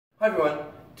Hi everyone,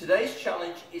 today's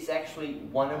challenge is actually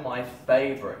one of my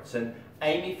favorites, and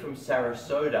Amy from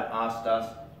Sarasota asked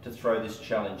us to throw this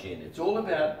challenge in. It's all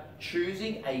about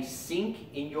choosing a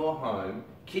sink in your home,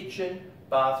 kitchen,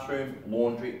 bathroom,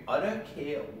 laundry, I don't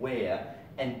care where,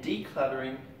 and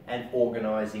decluttering and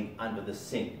organizing under the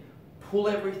sink. Pull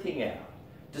everything out.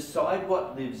 Decide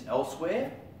what lives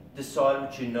elsewhere, decide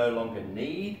what you no longer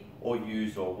need or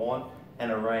use or want, and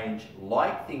arrange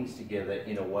like things together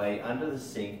in a way under the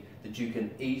sink that you can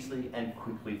easily and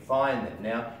quickly find them.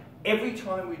 Now, every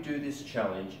time we do this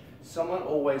challenge, someone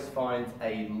always finds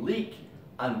a leak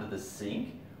under the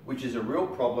sink, which is a real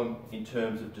problem in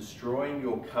terms of destroying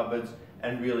your cupboards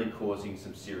and really causing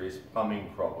some serious plumbing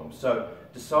problems. So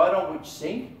decide on which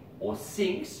sink or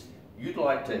sinks you'd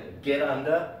like to get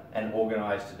under and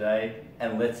organize today,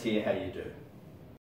 and let's hear how you do.